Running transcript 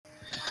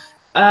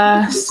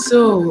This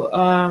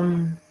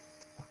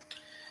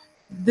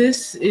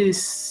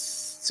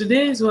is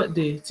today is what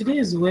day? Today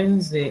is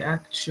Wednesday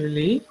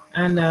actually,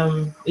 and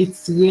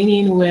it's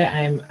raining where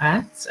I'm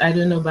at. I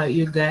don't know about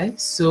you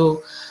guys.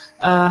 So,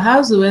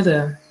 how's the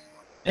weather?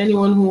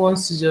 Anyone who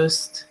wants to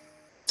just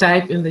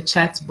type in the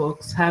chat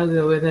box how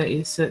the weather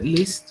is. At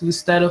least we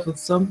start off with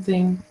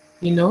something,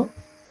 you know,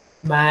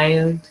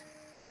 mild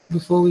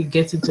before we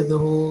get into the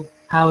whole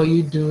how are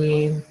you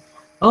doing?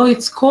 Oh,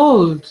 it's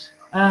cold.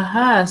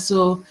 Aha,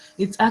 so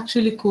it's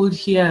actually cold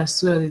here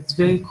as well. It's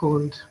very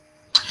cold.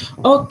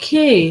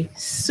 Okay,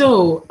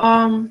 so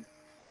oh,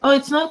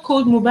 it's not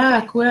cold,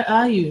 Mubarak. Where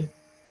are you?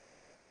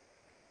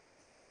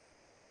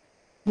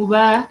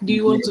 Mubarak, do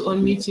you want to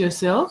unmute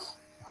yourself?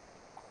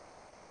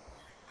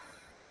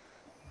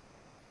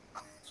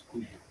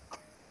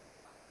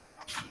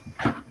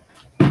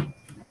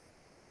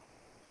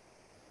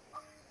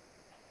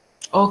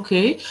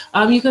 Okay,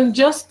 you can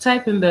just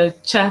type in the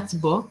chat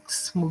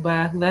box,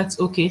 Mubarak. That's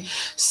okay.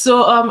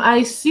 So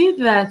I see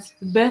that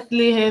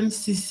Bethlehem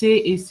Sise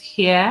is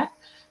here.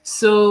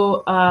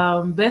 So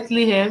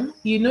Bethlehem,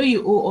 you know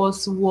you owe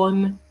us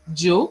one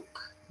joke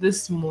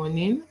this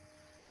morning.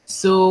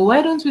 So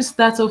why don't we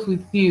start off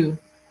with you?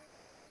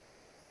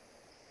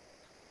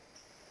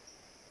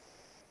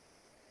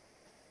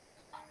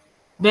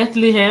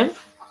 Bethlehem.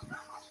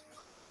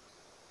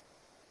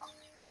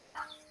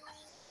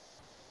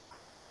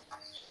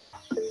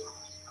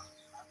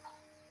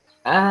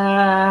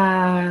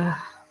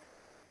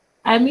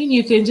 I mean,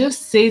 you can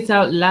just say it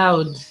out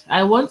loud.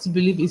 I want to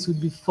believe it would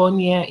be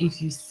funnier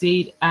if you say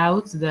it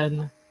out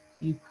than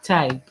you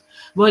type.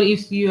 But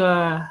if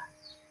you're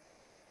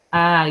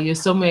you're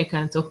somewhere you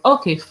can talk.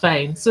 Okay,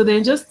 fine. So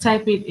then just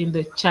type it in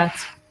the chat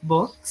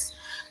box,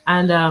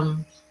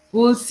 and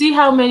we'll see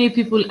how many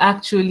people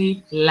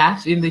actually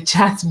laugh in the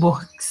chat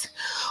box.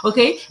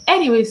 Okay.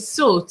 Anyway,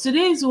 so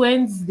today is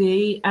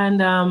Wednesday,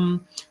 and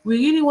we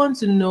really want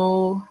to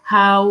know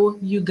how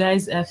you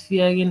guys are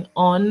faring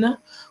on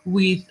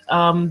with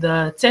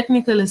the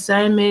technical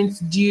assignments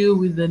due,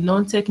 with the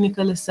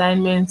non-technical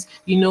assignments,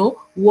 you know,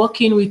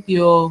 working with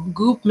your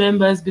group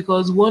members,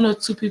 because one or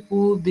two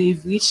people,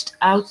 they've reached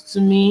out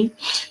to me,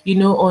 you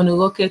know, on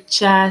Rocket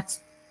Chat,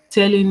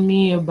 telling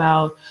me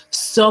about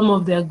some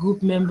of their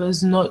group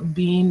members not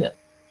being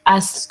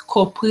as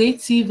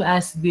cooperative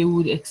as they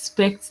would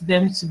expect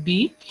them to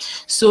be.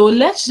 So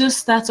let's just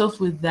start off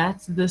with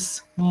that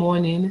this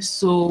morning.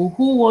 So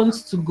who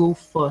wants to go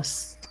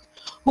first?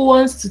 Who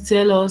wants to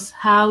tell us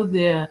how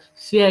they're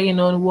faring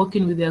on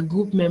working with their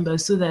group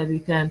members so that they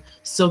can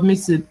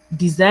submit the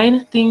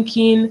design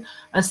thinking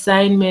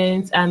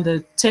assignments and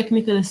the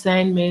technical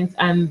assignments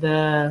and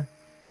the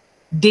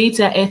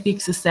data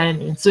ethics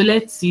assignment? So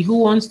let's see who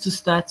wants to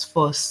start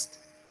first.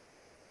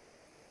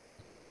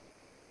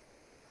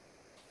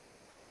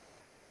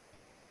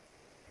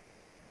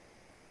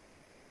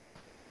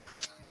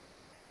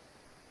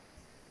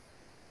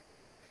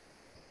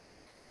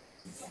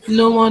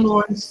 No one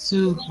wants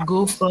to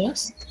go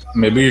first?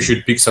 Maybe you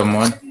should pick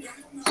someone.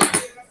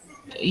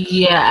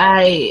 Yeah,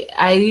 I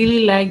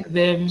really like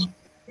them.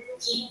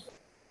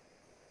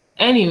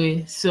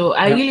 Anyway, so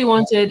I really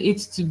wanted it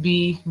to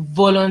be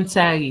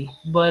voluntary,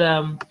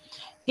 but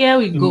here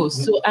we go.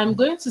 So I'm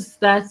going to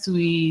start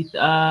with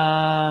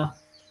Good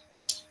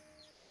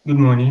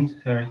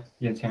morning. Sorry,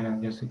 your channel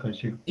just to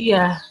cut you.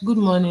 Yeah, good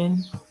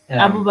morning.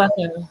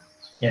 Abubakar.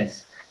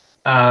 Yes.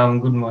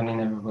 Good morning,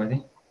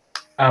 everybody.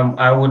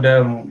 I would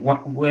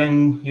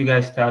when you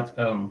guys start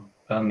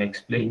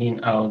explaining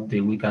how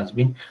the week has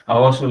been, I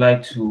also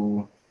like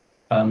to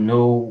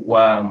know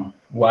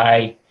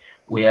why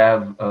we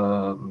have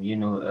you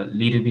know, a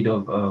little bit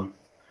of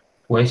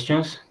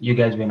questions. You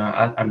guys were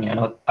not, are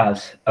not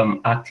as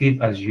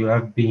active as you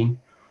have been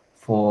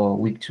for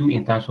week 2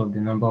 in terms of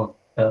the number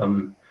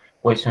of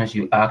questions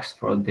you asked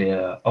for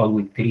the all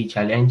week 3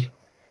 challenge.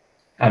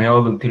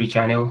 All week 3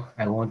 channel.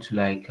 I want to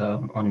like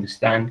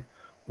understand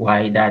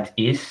why that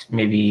is.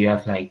 Maybe you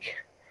have like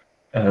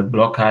a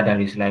blocker that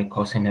is like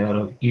causing a lot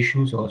of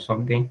issues or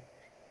something.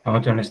 I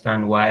want to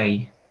understand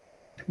why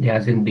there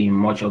hasn't been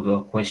much of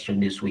a question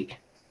this week.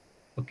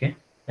 Okay,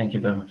 thank you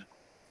very much.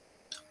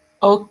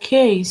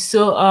 Okay,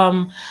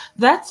 so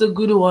that's a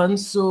good one.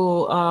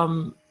 So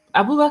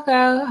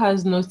Abubakar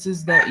has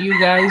noticed that you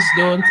guys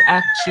don't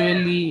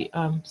actually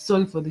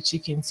sorry for the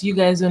chickens, you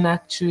guys don't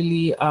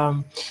actually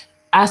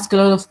ask a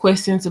lot of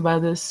questions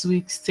about this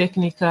week's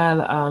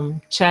technical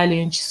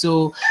challenge.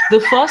 So the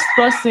first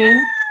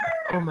person,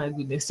 oh my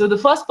goodness, so the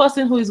first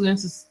person who is going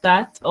to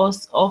start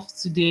us off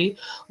today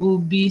will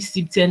be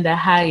September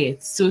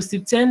Hyatt. So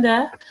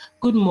September,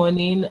 good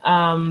morning.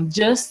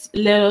 Just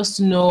let us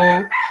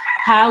know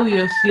how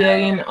you're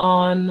faring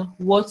on,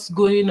 what's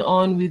going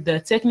on with the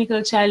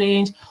technical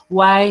challenge,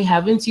 why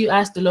haven't you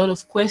asked a lot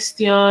of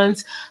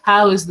questions,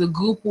 how is the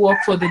group work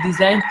for the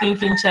design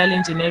thinking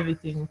challenge and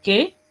everything.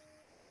 Okay,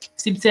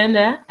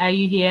 September, are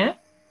you here?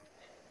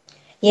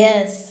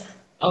 Yes.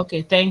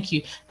 Okay, thank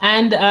you.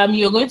 And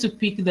you're going to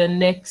pick the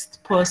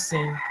next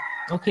person,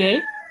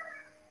 okay?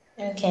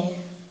 Okay.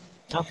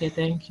 Okay,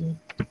 thank you.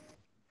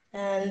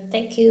 And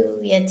thank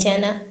you,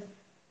 Yatiana.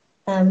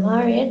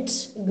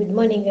 Harriet, good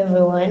morning,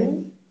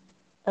 everyone.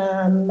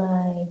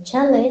 My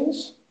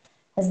challenge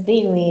has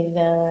been with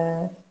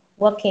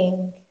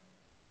working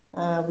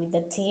with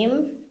the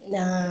team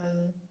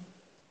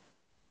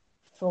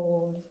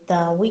for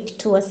the week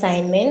two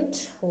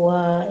assignment. We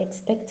were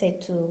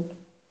expected to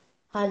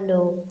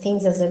handle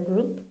things as a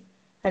group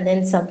and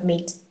then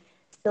submit.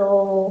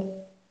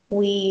 So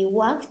we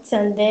worked,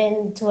 and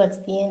then towards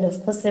the end,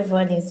 of course,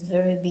 everyone is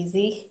very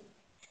busy.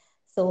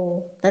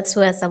 So that's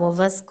where some of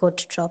us got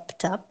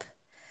trapped up.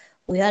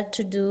 We had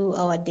to do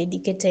our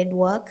dedicated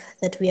work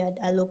that we had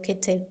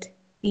allocated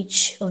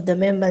each of the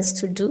members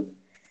to do.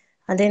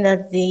 And then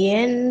at the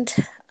end,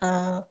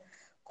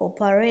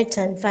 cooperate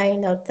and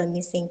find out the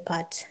missing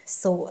part.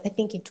 So I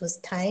think it was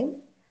time.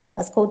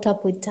 I was caught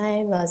up with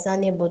time. I was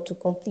unable to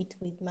complete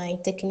with my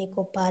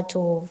technical part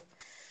of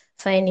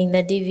finding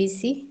the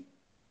DVC.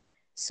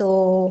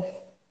 So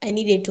I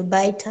needed to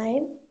buy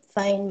time,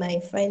 find my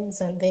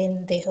friends, and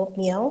then they helped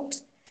me out.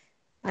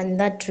 And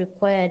that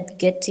required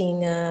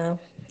getting a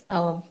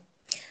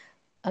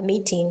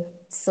meeting.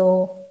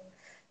 So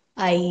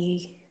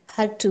I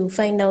had to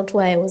find out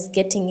why I was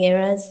getting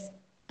errors.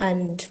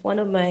 And one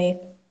of my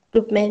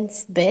group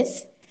mates,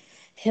 Beth,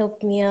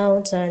 helped me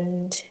out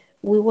and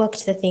we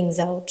worked the things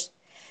out.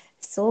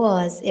 So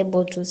I was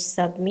able to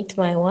submit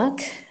my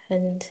work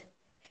and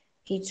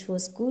it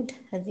was good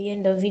at the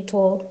end of it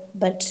all.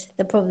 But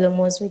the problem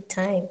was with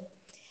time.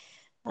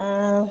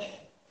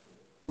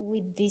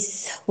 With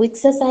this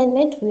week's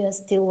assignment, we are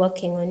still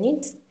working on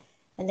it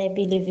and I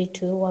believe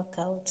it will work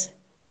out.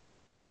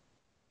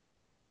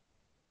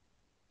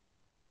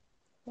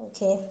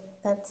 Okay,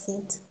 that's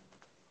it.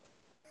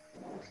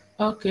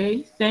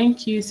 Okay,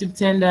 thank you,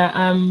 September.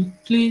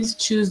 Please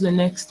choose the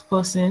next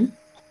person.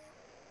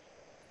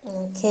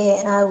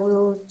 Okay, I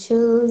will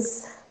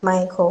choose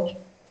Michael.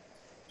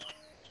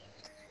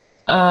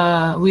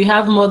 We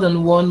have more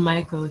than one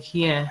Michael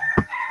here.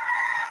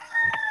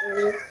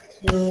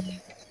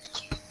 Okay,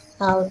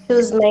 I'll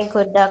choose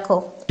Michael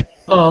Dako.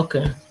 Oh,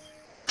 okay.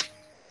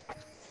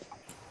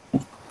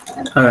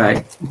 All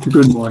right.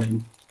 Good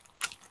morning.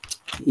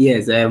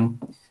 Yes.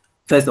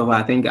 First of all,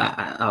 I think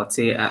I would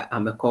say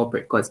I'm a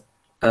culprit because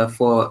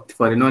for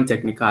the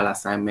non-technical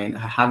assignment,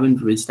 I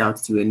haven't reached out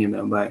to any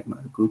member in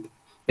my group,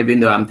 even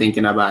though I'm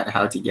thinking about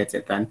how to get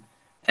it done.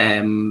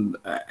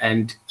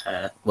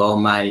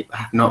 Well, I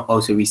have not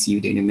also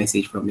received any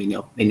message from any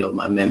of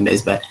my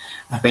members, but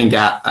I think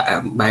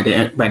by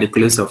the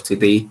close of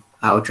today,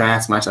 I'll try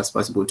as much as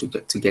possible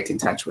to get in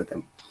touch with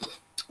them.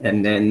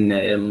 And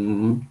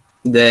then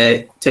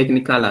the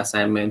technical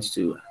assignments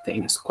too, I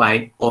think is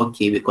quite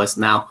okay because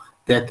now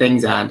the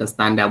things are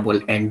understandable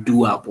and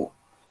doable.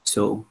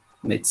 So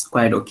it's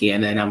quite okay.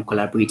 And then I'm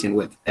collaborating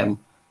with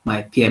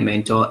my peer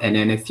mentor and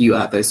then a few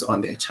others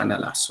on their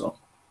channel as well.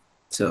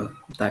 So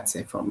that's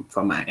it from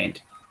my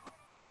end.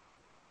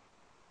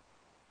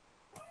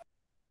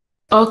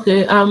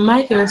 Okay,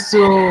 Michael,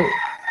 so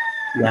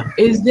Yeah.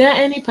 is there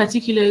any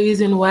particular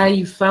reason why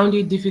you found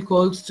it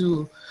difficult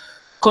to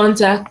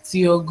contact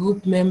your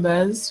group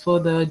members for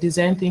the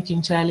design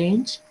thinking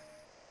challenge?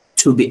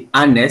 To be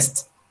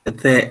honest,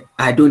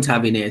 I don't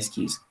have any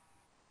excuse.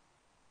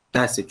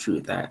 That's the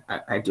truth.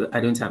 I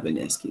don't have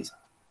any excuse.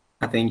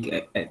 I think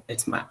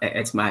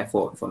it's my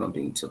fault for not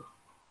doing so.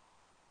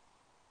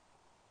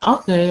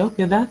 Okay,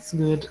 that's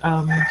good.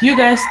 You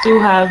guys still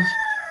have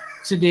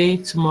today,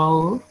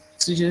 tomorrow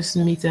to just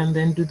meet and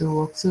then do the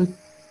work. So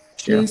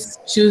please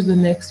choose the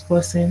next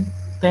person.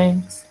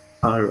 Thanks.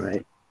 All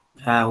right.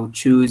 I'll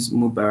choose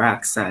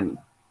Mubarak Sani.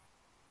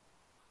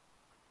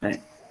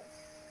 Right.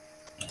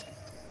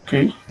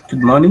 Okay,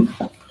 good morning.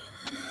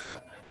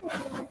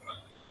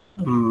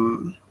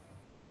 Can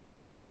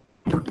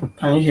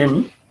you hear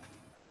me?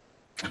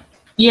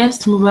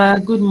 Yes,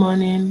 Mubarak, good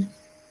morning.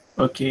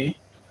 Okay.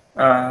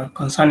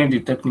 Concerning the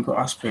technical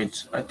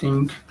aspects, I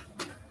think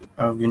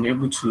I've been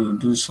able to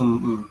do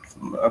some.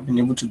 I've been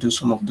able to do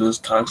some of those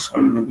tasks.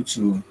 I've been able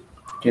to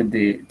get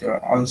the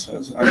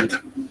answers. And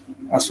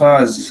as far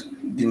as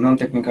the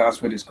non-technical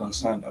aspect is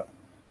concerned,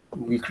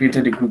 we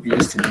created a group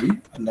yesterday,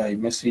 and I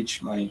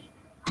messaged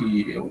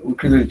we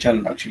created a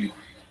channel actually.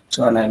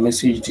 So and I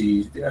messaged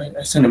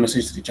I sent a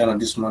message to the channel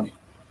this morning.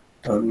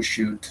 We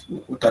should.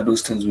 What are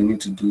those things we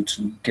need to do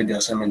to get the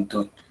assignment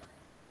done?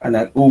 And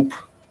I hope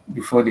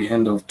before the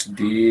end of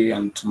today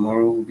and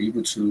tomorrow we'll be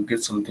able to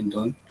get something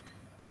done.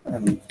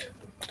 And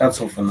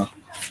that's all for now.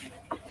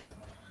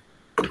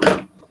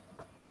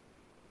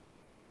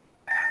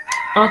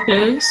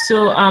 Okay,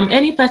 so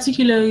any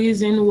particular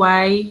reason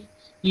why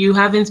you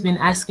haven't been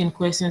asking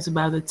questions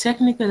about the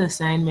technical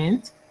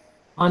assignment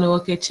on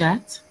OK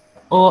Chat?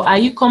 Or are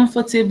you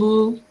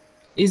comfortable?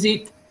 Is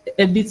it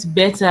a bit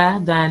better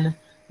than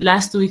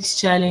last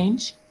week's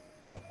challenge?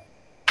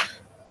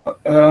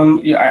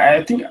 Yeah,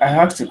 I think I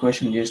asked a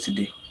question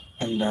yesterday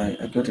and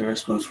I got a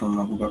response from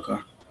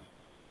Abubakar.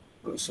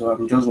 So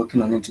I'm just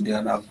working on it today,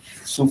 and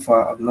so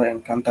far I've not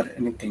encountered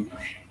anything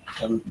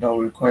that will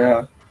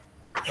require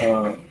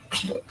Uh,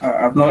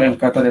 I've not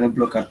encountered any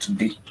blocker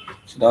today,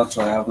 so that's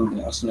why I haven't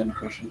been asking any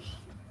questions.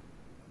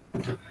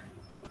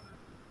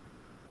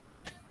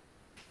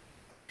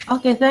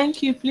 Okay,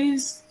 thank you.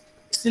 Please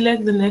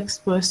select the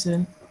next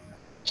person.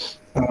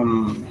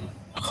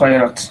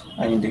 Khairat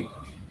Ainde.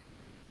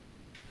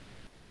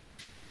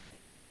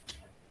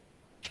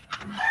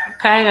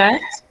 Kairat,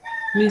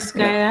 Miss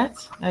Yeah.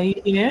 Kairat, are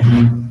you here?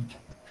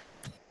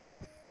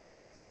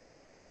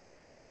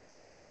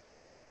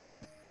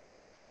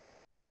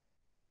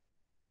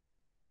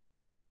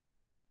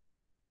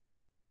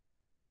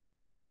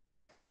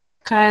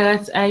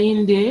 Kairat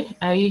Ainde,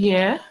 are you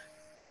here?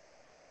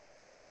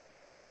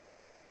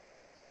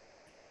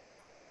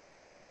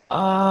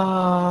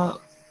 Uh,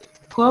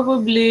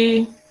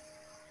 Probably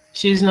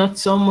she's not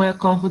somewhere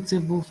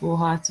comfortable for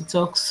her to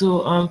talk.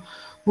 So,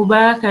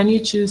 Mubarak, can you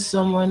choose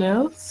someone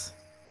else?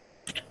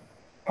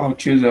 I'll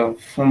choose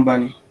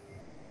Fumbani.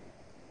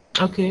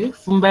 Okay,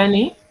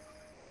 Fumbani.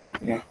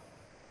 Yeah.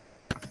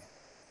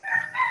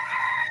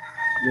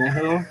 Yeah,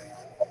 hello.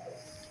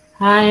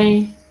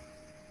 Hi.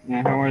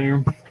 Yeah, how are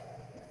you?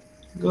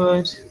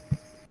 Good.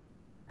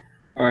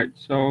 All right.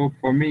 So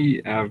for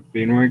me,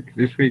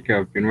 this week.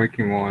 I've been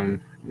working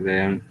on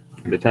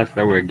the task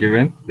that we're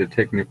given, the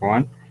technical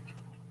one.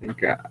 I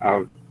think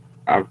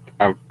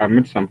I've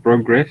made some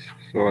progress,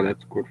 so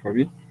that's good for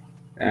me.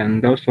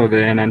 And also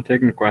the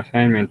non-technical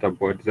assignment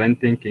about design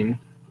thinking.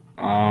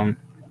 I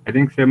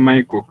think Sam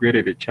Michael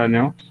created a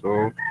channel,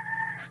 so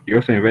he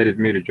also invited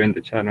me to join the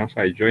channel,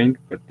 so I joined.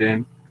 But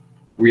then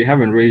we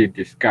haven't really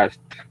discussed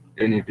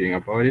anything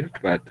about it.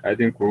 But I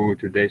think we will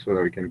today so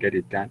that we can get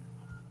it done.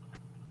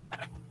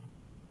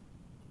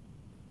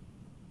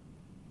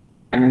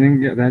 And I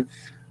think yeah,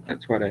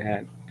 that's what I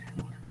had.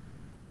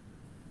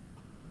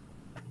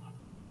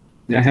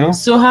 Yeah, hello.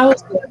 So, how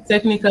is the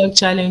technical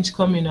challenge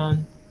coming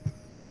on?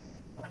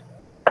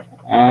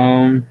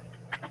 Um,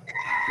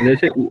 they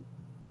said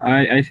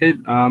I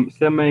said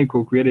Semi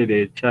co-created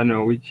a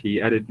channel which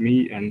he added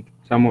me and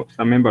some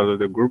members of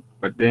the group,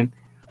 but then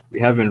we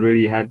haven't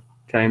really had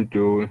time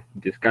to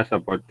discuss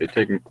about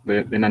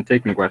the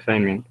non-technical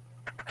assignment.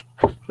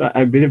 So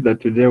I believe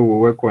that today we'll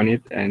work on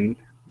it and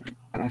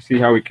see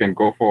how we can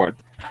go forward.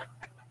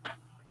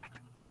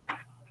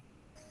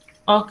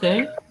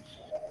 Okay,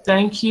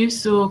 thank you.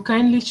 So,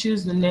 kindly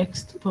choose the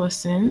next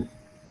person.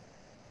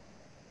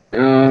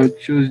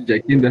 Choose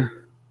Jakinda.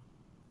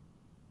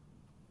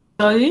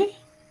 Sorry?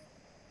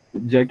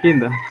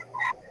 Jakinda.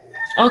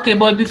 Okay,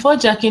 but before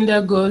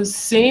Jakinda goes,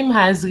 Same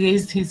has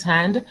raised his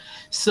hand.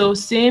 So,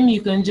 Same,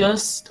 you can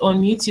just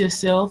unmute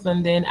yourself,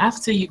 and then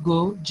after you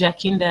go,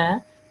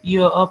 Jakinda,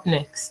 you're up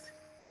next.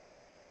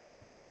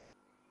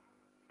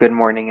 Good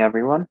morning,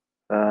 everyone.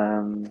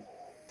 Um,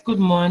 Good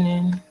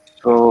morning.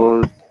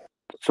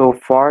 so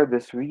far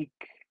this week,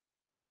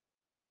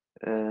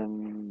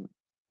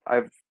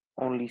 I've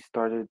only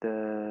started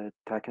the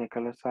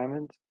technical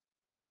assignments,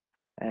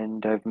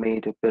 and I've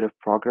made a bit of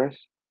progress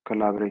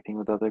collaborating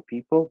with other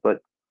people.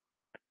 But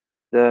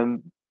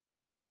the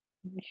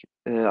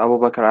Abu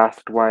Bakr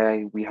asked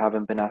why we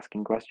haven't been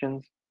asking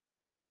questions.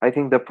 I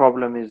think the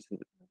problem is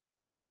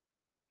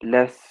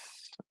less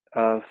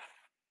of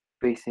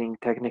facing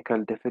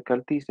technical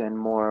difficulties and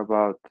more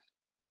about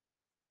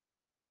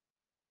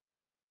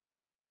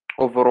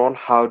overall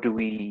how do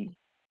we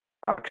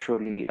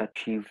actually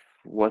achieve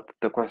what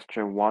the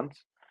question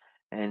wants,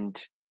 and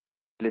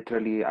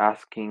literally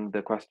asking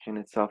the question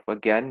itself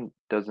again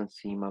doesn't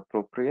seem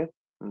appropriate,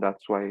 and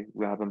that's why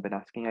we haven't been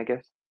asking, I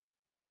guess.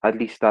 At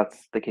least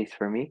that's the case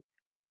for me,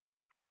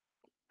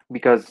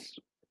 because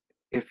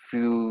if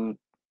you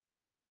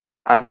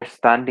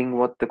understanding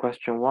what the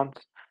question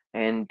wants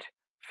and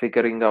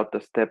figuring out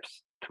the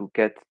steps to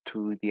get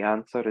to the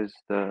answer is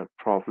the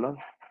problem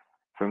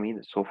for me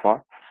so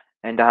far,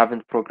 and I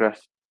haven't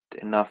progressed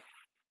enough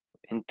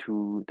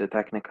into the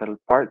technical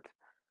part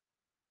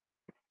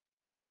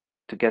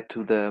to get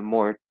to the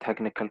more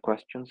technical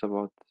questions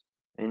about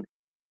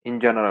in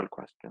general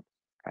questions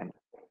kind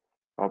of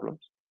problems.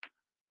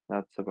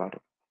 That's about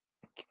it.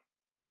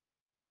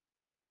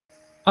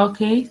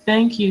 Okay,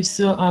 thank you.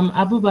 So,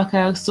 Abu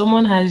Bakr,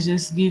 someone has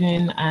just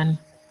given an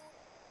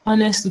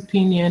honest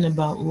opinion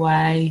about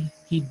why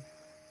he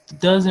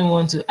doesn't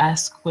want to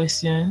ask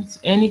questions.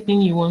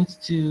 Anything you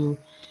want to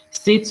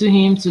say to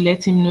him to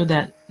let him know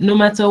that no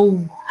matter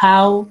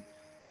how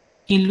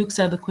he looks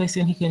at the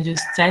question, he can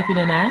just type it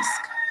and ask?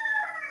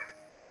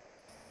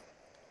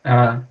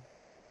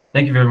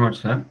 Thank you very much,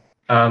 sir.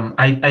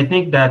 I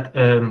think that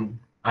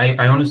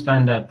I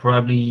understand that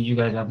probably you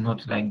guys have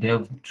not like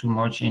delved too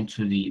much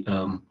into the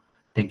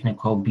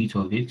technical bit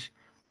of it.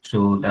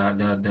 So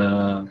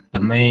the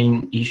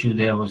main issue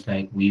there was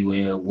like we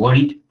were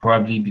worried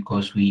probably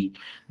because the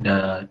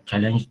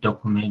challenge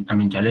document, I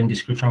mean challenge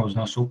description was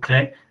not so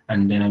clear,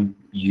 and then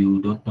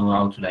you don't know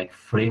how to like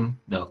frame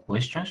the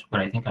questions.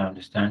 But I think I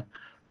understand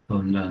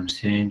from the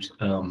same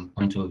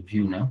point of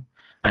view now.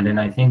 And then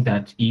I think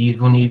that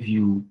even if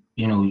you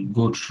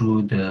go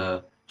through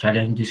the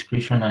challenge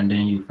description and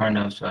then you find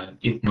out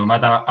if no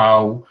matter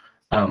how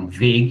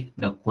vague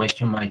the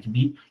question might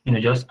be,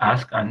 just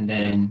ask, and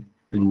then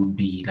we would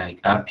be like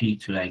happy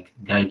to like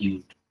guide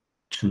you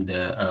to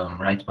the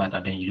right path,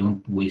 and then you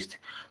don't waste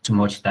too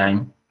much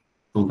time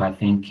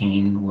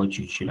overthinking what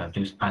you should have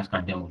just asked,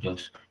 and then we'll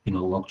just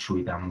walk through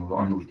it and move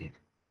on with it.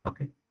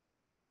 Okay.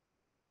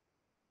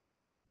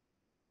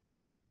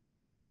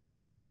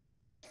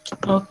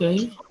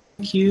 Okay,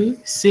 thank you.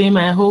 Same.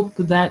 I hope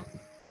that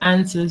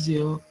answers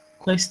your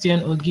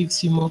question or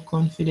gives you more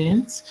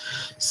confidence.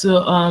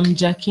 So,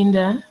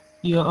 Jacinda,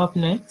 you're up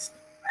next.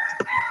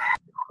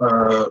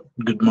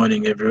 Good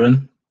morning,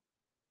 everyone.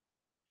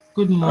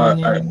 Good Uh,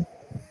 I morning.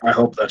 I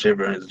hope that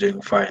everyone is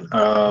doing fine.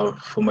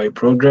 For my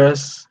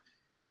progress,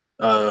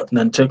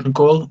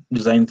 non-technical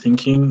design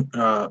thinking.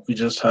 We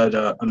just had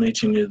a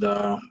meeting with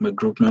my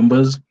group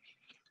members.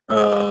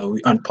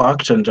 We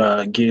unpacked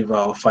and gave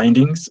our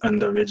findings, and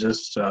we're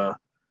just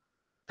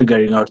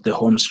figuring out the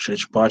home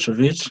stretch part of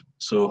it.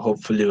 So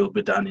hopefully, we'll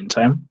be done in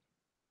time.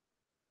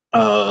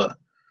 Uh,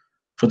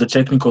 for the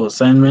technical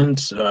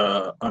assignment,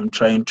 I'm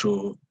trying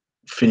to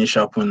finish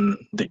up on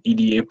the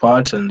EDA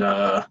part and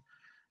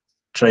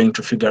trying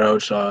to figure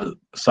out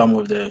some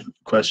of the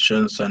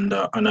questions and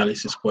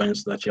analysis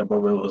points that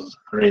Yababa was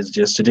raised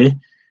yesterday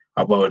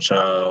about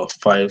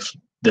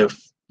the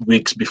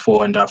weeks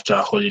before and after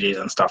holidays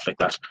and stuff like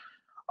that.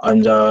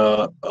 And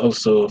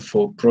also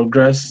for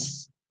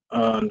progress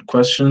and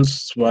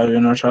questions, why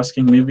you're not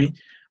asking, maybe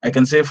I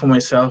can say for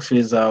myself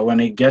is when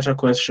I get a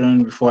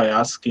question before I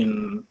ask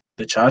in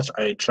the chat,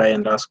 I try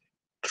and ask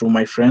through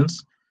my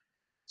friends.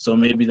 So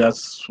maybe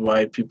that's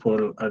why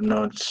people are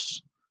not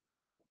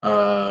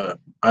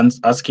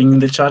asking in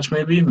the chat.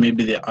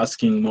 Maybe they're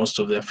asking most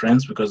of their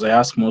friends, because I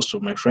ask most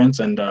of my friends,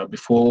 and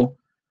before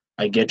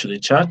I get to the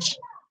chat,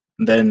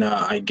 then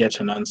I get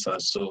an answer.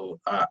 So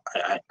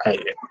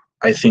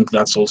I think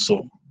that's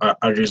also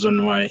a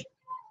reason why.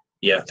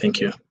 Yeah,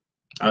 thank you.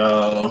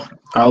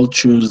 I'll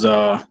choose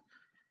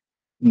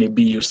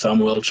maybe you,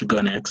 Samuel, to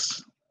go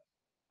next.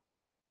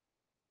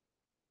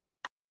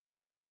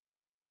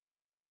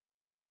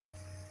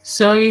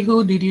 Sorry,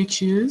 who did you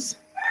choose?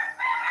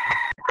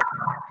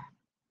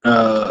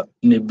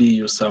 Maybe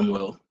you,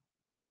 Samuel.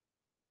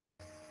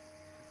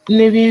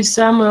 Maybe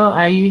Samuel,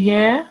 are you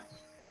here?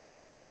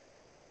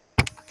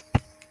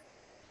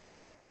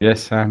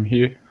 Yes, I'm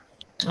here.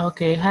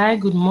 Okay, hi,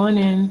 good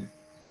morning.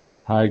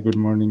 Hi, good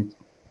morning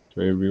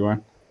to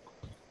everyone.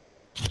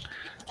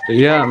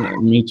 Yeah,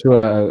 me too.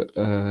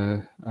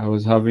 I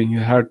was having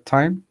a hard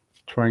time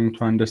trying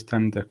to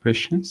understand the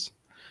questions.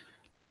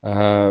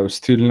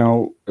 Still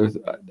now,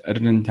 I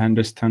didn't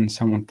understand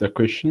some of the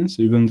questions,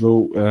 even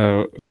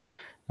though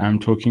I'm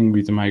talking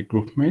with my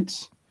group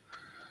mates.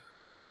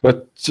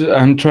 But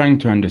I'm trying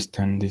to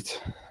understand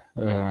it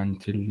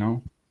until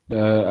now.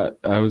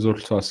 I was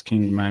also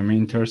asking my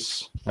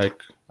mentors,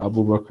 like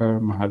Abu Bakr,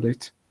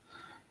 Mahalit,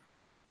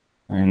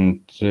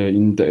 and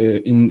in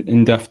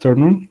the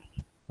afternoon,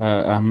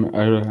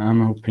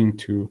 I'm hoping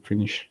to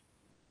finish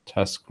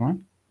task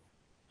 1,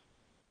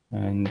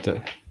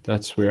 and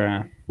that's where I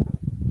am.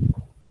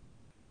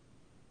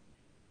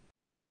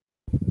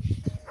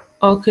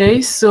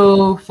 Okay,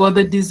 so for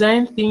the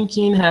design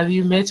thinking, have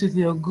you met with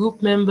your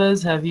group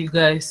members? Have you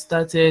guys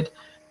started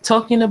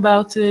talking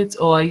about it,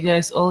 or are you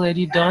guys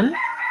already done?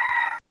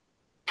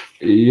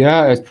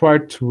 Yeah, I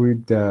tried to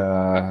read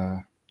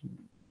the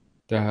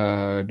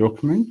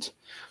document,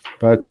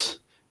 but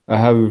I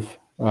have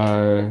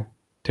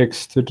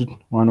texted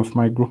one of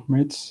my group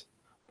mates,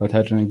 but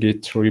I didn't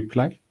get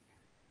reply.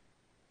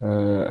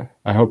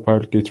 I hope I'll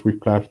get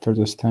reply after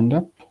the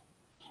stand-up.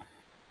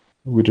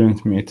 We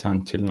didn't meet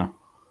until now.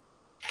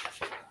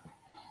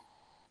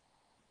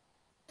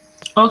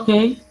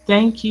 Okay,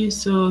 thank you.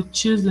 So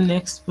choose the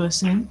next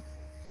person.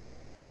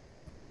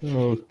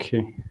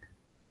 Okay.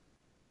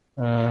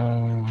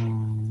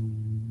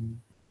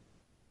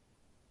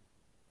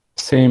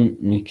 Same,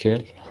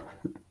 Mikhail.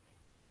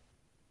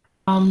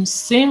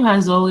 Same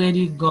has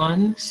already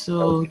gone,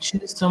 so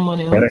choose someone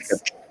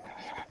else.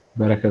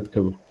 Barakat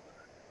Kabu.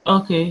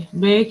 Okay,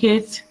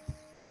 Beckett.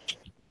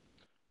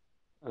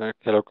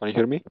 Hello, can you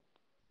hear me?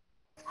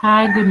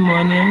 Hi, good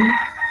morning.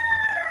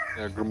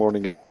 Good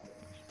morning.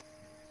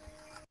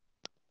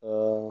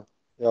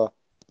 Yeah,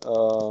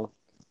 uh,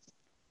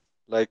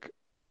 like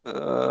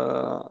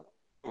uh,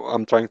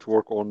 I'm trying to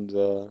work on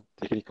the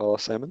technical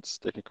assignments,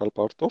 technical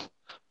part of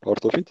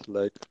it,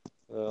 like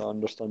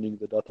understanding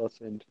the data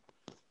and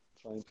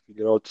trying to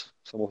figure out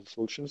some of the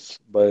solutions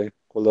by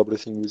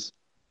collaborating with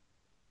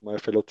my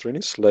fellow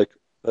trainees. Like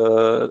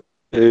when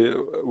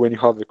you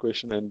have a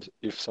question and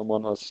if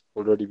someone has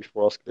already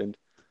before asked and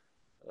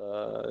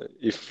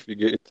if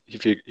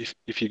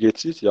he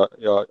gets it, yeah,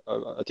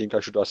 I think I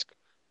should ask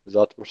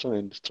that person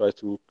and try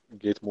to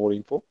get more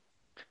info.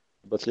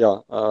 But yeah,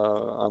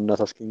 I'm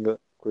not asking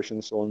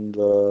questions on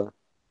the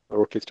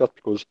Rocket chat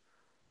because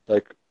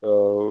like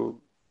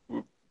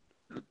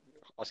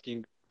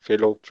asking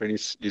fellow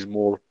trainees is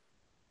more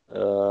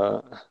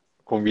uh,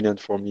 convenient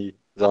for me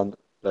than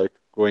like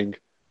going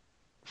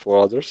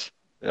for others.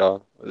 Yeah,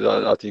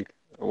 I think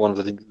one of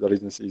the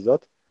reasons is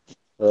that.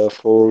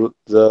 For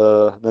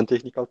the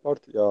non-technical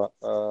part, yeah,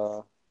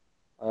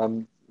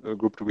 I'm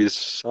grouped with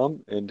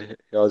Sam, and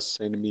he has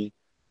sent me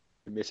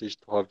a message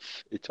to have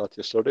a chat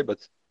yesterday,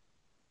 but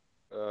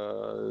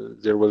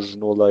there was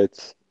no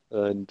light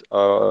and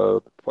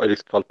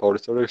electrical power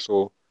yesterday,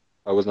 so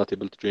I was not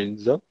able to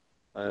join them.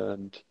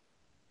 And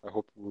I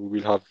hope we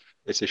will have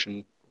a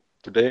session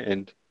today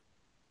and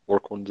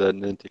work on the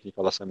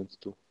non-technical assignments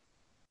too.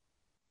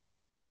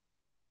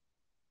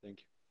 Thank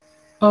you.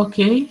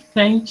 Okay,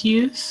 thank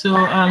you. So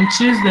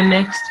choose the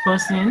next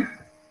person.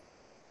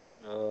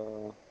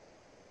 I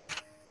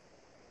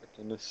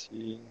cannot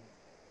see.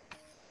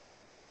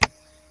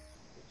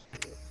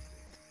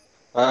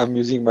 I'm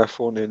using my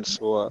phone, and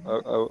so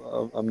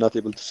I'm not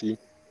able to see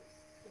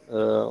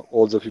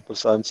all the people.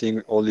 So I'm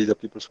seeing only the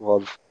people who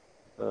have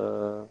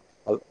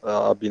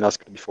been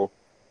asked before.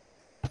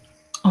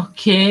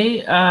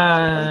 Okay.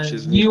 And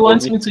choose Do me you for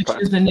want me. me to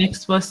choose the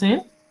next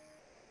person?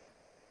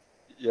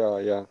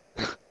 Yeah.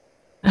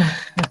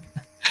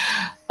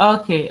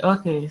 Okay,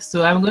 okay.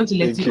 So I'm going to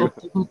let Thank you you. off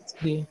the hook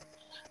today.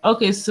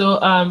 Okay, so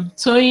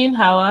Toyin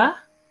Hawa,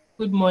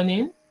 good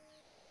morning.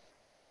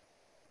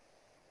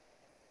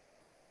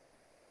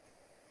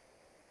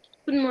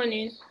 Good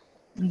morning.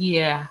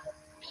 Yeah.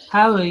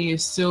 How are you?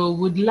 So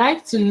would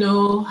like to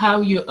know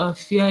how you are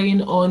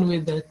faring on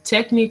with the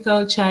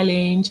technical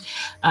challenge.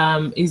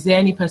 Is there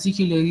any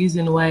particular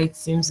reason why it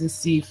seems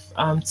as if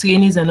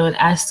trainees are not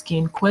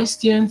asking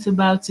questions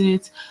about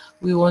it?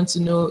 We want to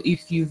know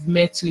if you've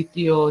met with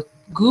your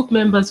group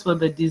members for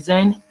the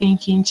design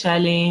thinking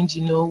challenge.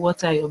 You know,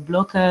 what are your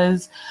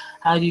blockers?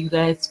 How do you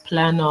guys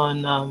plan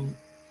on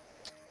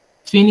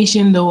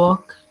finishing the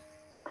work?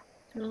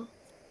 Oh,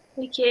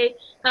 okay.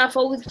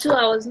 For week 2,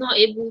 I was not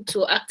able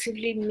to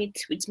actively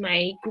meet with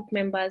my group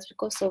members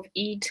because of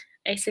Eid.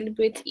 I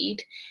celebrate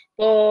Eid,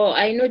 but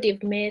I know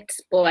they've met,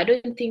 but I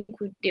don't think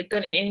they've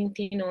done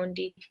anything on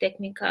the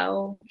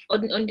technical,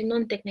 on the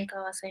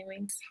non-technical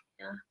assignments.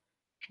 Yeah,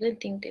 I don't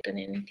think they've done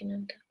anything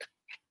on that.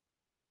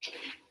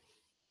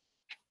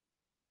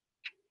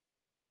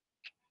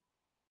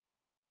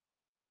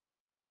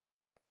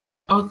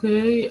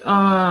 Okay,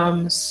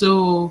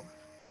 so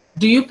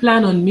do you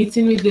plan on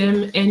meeting with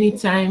them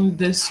anytime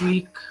this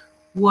week?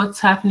 What's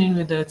happening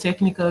with the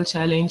technical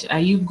challenge? Are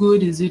you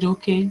good? Is it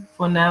okay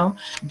for now?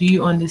 Do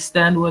you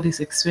understand what is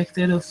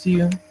expected of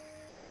you?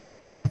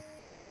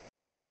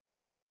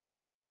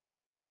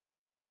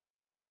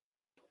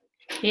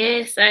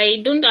 Yes,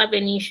 I don't have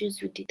any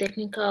issues with the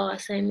technical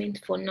assignment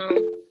for now.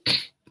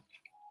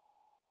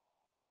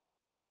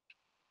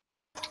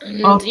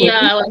 And Okay.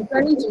 yeah, I was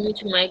planning to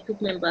meet with my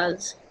group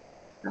members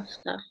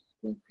after.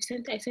 I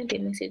sent a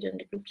message on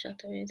the group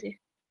chat already.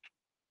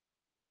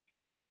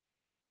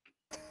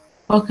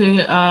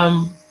 Okay,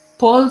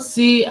 Paul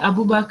C.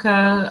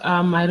 Abubakar,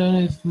 I don't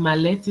know if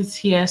Malet is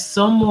here.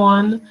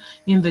 Someone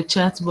in the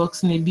chat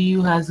box,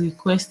 Nebiu, has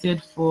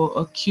requested for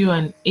a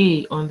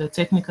Q&A on the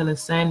technical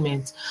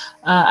assignment.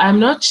 I'm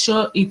not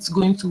sure it's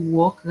going to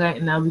work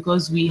right now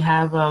because we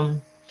have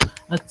a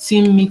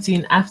team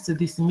meeting after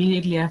this,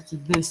 immediately after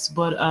this.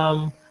 But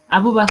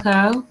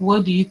Abubakar,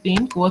 what do you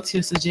think? What's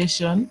your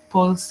suggestion,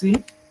 Paul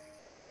C?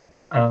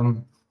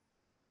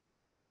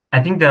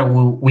 I think that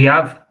we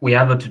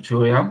have a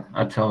tutorial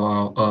at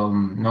our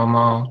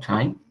normal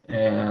time,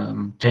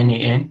 10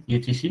 a.m.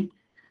 UTC.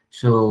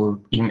 So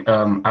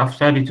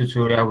after the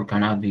tutorial, we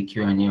can have the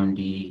Q&A on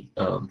the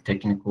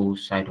technical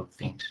side of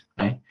things,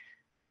 right?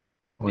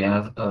 We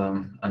have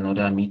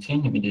another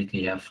meeting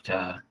immediately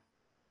after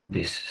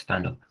this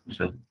stand-up,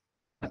 so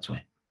that's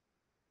why.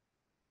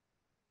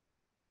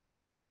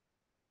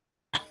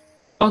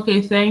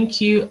 Okay,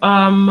 thank you.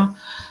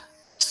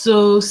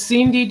 So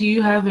Cindy, do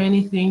you have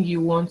anything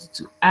you want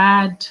to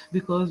add?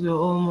 Because we're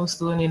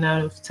almost running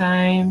out of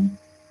time.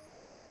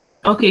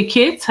 Okay,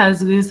 Kate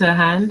has raised her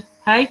hand.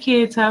 Hi,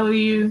 Kate, how are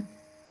you?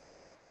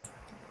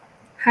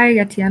 Hi,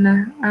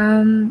 Atiana.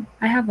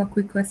 I have a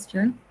quick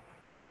question.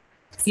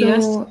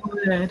 Yes, go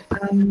ahead.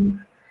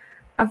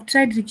 I've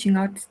tried reaching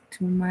out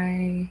to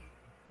my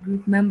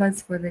group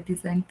members for the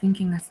design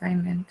thinking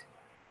assignment,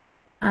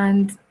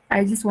 and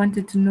I just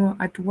wanted to know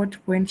at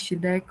what point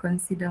should I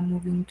consider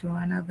moving to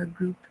another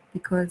group,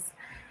 because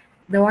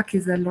the work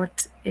is a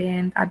lot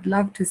and I'd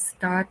love to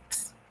start,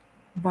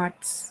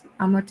 but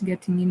I'm not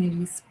getting any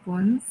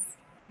response.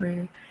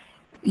 Where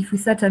if we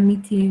start a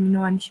meeting,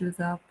 no one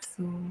shows up.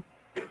 So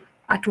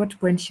at what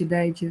point should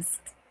I just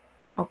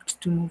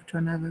opt to move to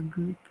another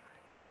group?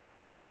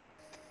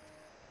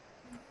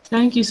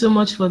 Thank you so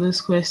much for this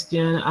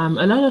question.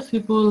 A lot of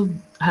people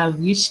have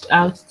reached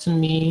out to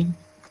me,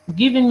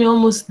 giving me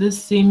almost the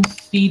same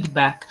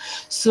feedback.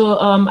 So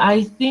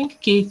I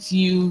think, Kate,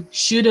 you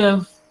should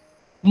have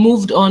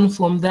moved on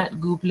from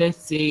that group, let's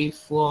say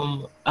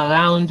from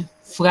around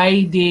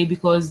Friday,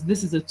 because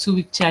this is a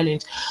 2-week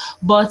challenge.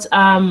 But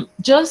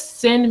just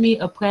send me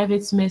a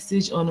private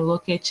message on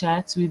Rocket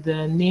Chat with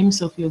the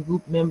names of your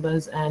group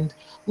members, and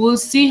we'll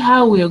see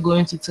how we're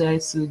going to try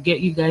to get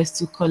you guys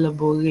to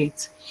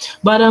collaborate.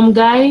 But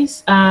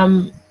guys,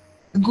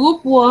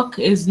 Group work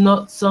is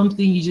not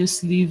something you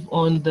just leave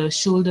on the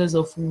shoulders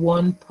of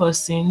one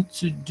person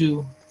to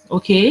do.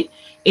 Okay,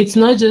 it's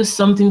not just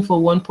something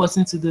for one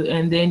person to do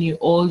and then you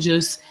all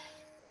just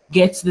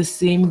get the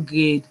same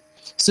grade.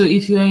 So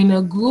if you're in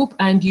a group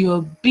and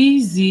you're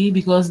busy,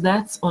 because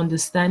that's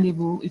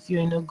understandable, if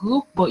you're in a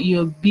group but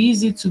you're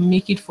busy to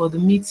make it for the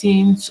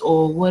meetings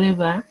or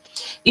whatever,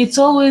 it's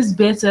always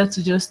better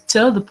to just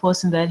tell the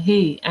person that,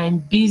 hey, I'm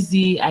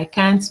busy, I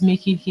can't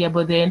make it here,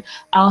 but then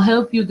I'll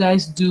help you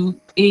guys do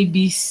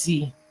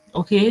ABC.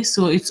 Okay,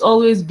 so it's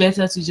always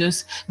better to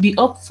just be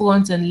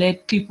upfront and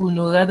let people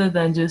know rather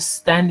than just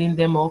standing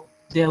them up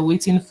there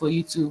waiting for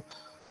you to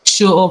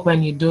show up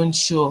and you don't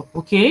show up.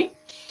 Okay,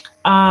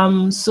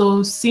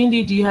 so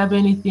Cindy, do you have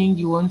anything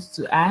you want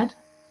to add?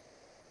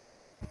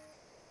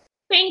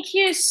 Thank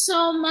you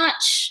so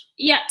much,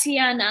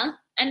 Yatiana.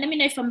 And let me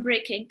know if I'm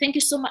breaking. Thank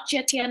you so much,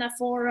 Yatiana,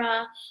 for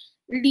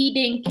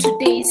leading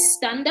today's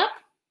stand-up.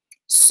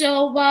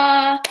 So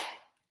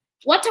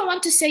what I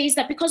want to say is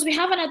that because we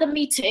have another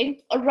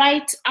meeting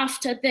right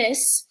after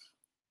this,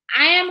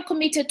 I am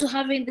committed to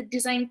having the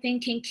design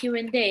thinking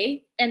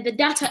Q&A and the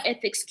data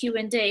ethics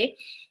Q&A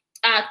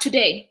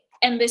today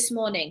and this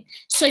morning.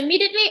 So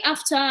immediately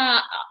after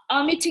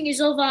our meeting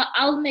is over,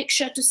 I'll make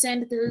sure to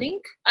send the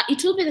link.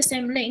 It will be the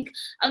same link.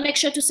 I'll make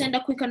sure to send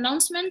a quick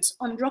announcement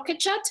on Rocket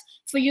Chat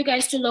for you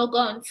guys to log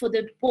on for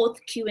the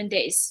both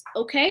Q&As,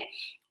 okay?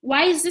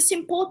 Why is this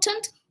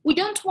important? We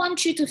don't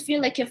want you to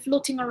feel like you're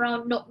floating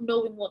around not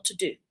knowing what to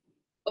do,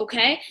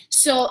 okay?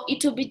 So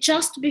it will be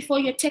just before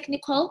your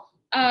technical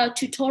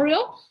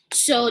tutorial.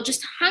 So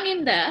just hang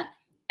in there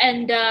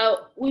and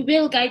we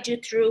will guide you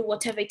through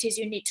whatever it is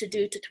you need to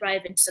do to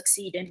thrive and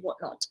succeed and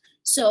whatnot.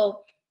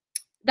 So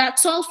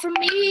that's all from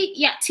me.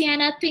 Yeah,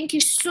 Tiana, thank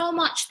you so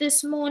much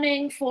this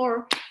morning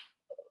for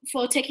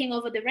taking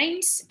over the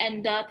reins,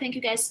 and thank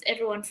you guys,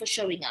 everyone, for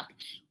showing up.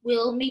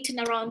 We'll meet in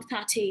around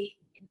 30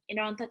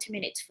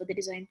 minutes for the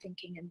design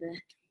thinking and the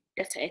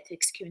data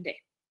ethics Q&A.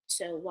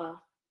 So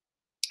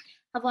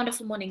have a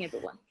wonderful morning,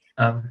 everyone.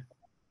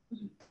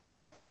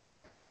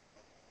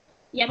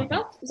 Yeah,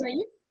 Miguel, is that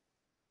you?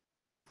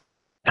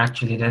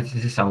 Actually, this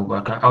is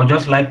Abubakar. I would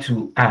just like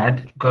to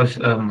add, because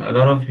a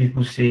lot of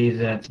people say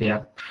that they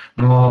are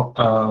more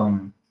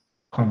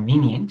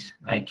convenient,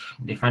 like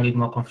they find it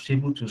more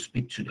comfortable to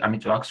speak to,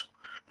 to ask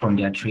from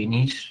their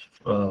trainees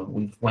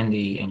when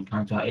they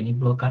encounter any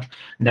blocker.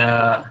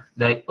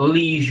 The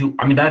only issue,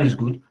 that is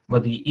good,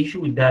 but the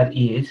issue with that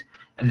is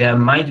there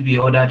might be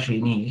other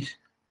trainees,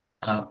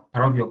 part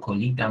of your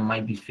colleague, that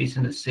might be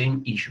facing the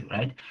same issue,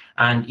 right?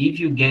 And if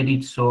you get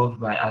it solved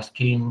by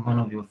asking one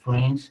of your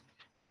friends,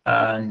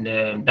 and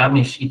that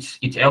means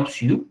it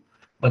helps you,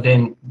 but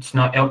then it's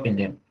not helping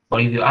them.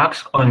 But if you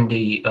ask on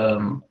the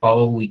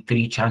Power Week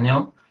 3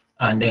 channel,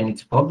 and then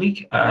it's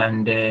public,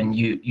 and then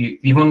you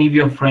even if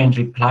your friends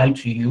reply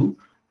to you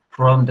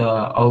from the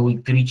All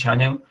Week 3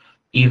 channel,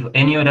 if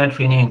any other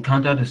trainer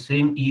encounter the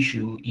same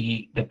issue,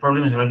 the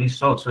problem is already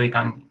solved, so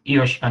he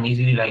or she can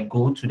easily like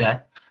go to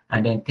that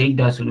and then take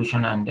that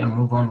solution and then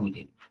move on with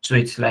it. So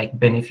it's like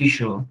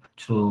beneficial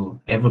to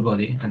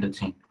everybody on the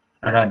team,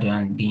 rather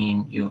than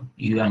being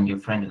you and your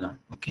friend alone.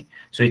 Okay,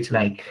 so it's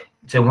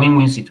a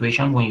win-win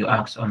situation when you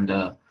ask on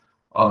the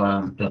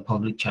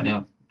public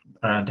channel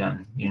rather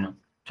than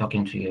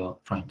talking to your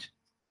friends.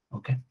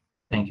 Okay,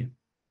 thank you.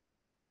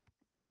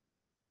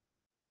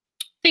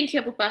 Thank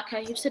you,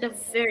 Abubakar. You've said a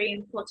very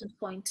important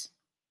point.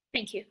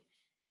 Thank you.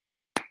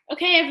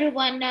 Okay,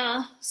 everyone.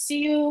 See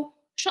you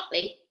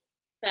shortly.